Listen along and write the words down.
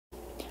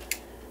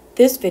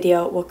This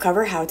video will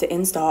cover how to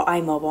install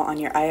iMobile on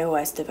your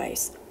iOS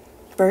device.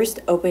 First,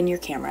 open your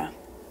camera.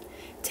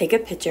 Take a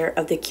picture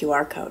of the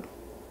QR code.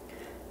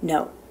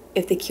 Note,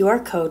 if the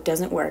QR code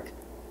doesn't work,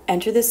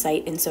 enter the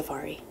site in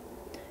Safari.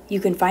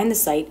 You can find the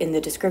site in the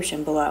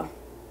description below.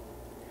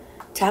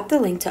 Tap the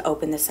link to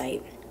open the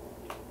site.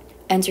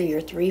 Enter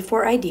your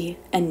 3-4 ID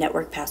and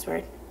network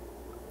password.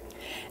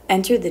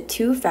 Enter the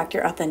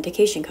 2-factor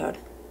authentication code.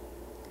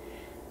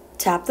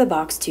 Tap the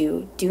box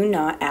to Do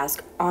Not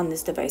Ask on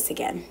this device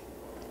again.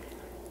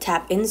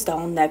 Tap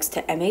Install next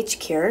to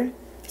MHCure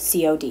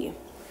COD.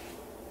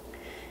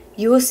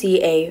 You will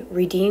see a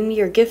Redeem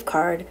Your Gift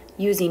Card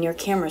using your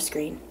camera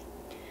screen.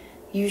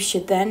 You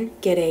should then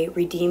get a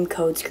Redeem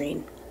Code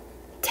screen.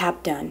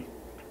 Tap Done.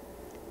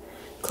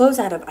 Close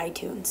out of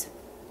iTunes.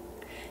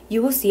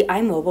 You will see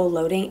iMobile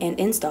loading and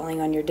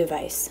installing on your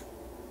device.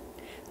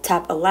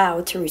 Tap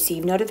Allow to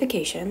receive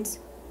notifications.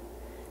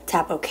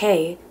 Tap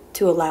OK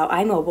to allow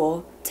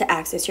iMobile to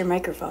access your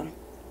microphone.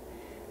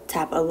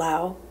 Tap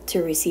Allow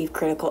to receive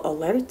critical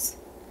alerts.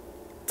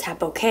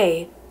 Tap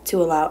OK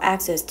to allow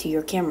access to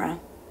your camera.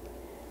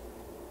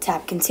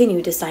 Tap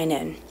Continue to sign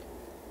in.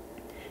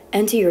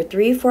 Enter your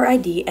 3-4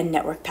 ID and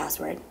network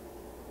password.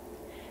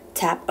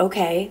 Tap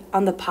OK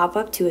on the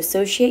pop-up to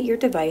associate your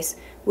device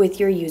with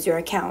your user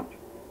account.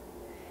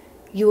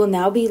 You will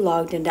now be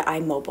logged into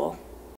iMobile.